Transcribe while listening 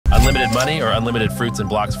unlimited money or unlimited fruits and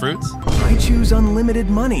Blox fruits? I choose unlimited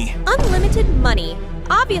money. Unlimited money.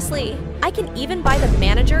 Obviously, I can even buy the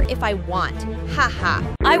manager if I want. Haha.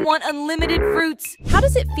 I want unlimited fruits. How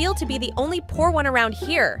does it feel to be the only poor one around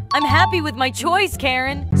here? I'm happy with my choice,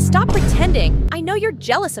 Karen. Stop pretending. I know you're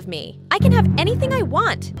jealous of me. I can have anything I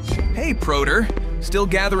want. Hey, Proter. Still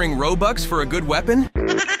gathering Robux for a good weapon?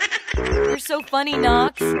 You're so funny,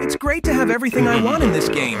 Knox. It's great to have everything I want in this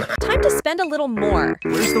game. Time to spend a little more.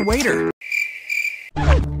 Where's the waiter?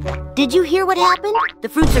 Did you hear what happened? The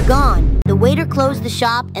fruits are gone. The waiter closed the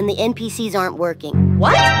shop and the NPCs aren't working.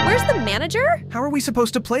 What? Where's the manager? How are we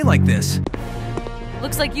supposed to play like this?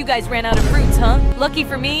 Looks like you guys ran out of fruits, huh? Lucky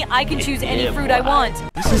for me, I can choose any fruit I want.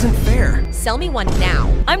 This isn't fair. Sell me one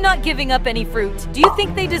now. I'm not giving up any fruit. Do you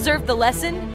think they deserve the lesson?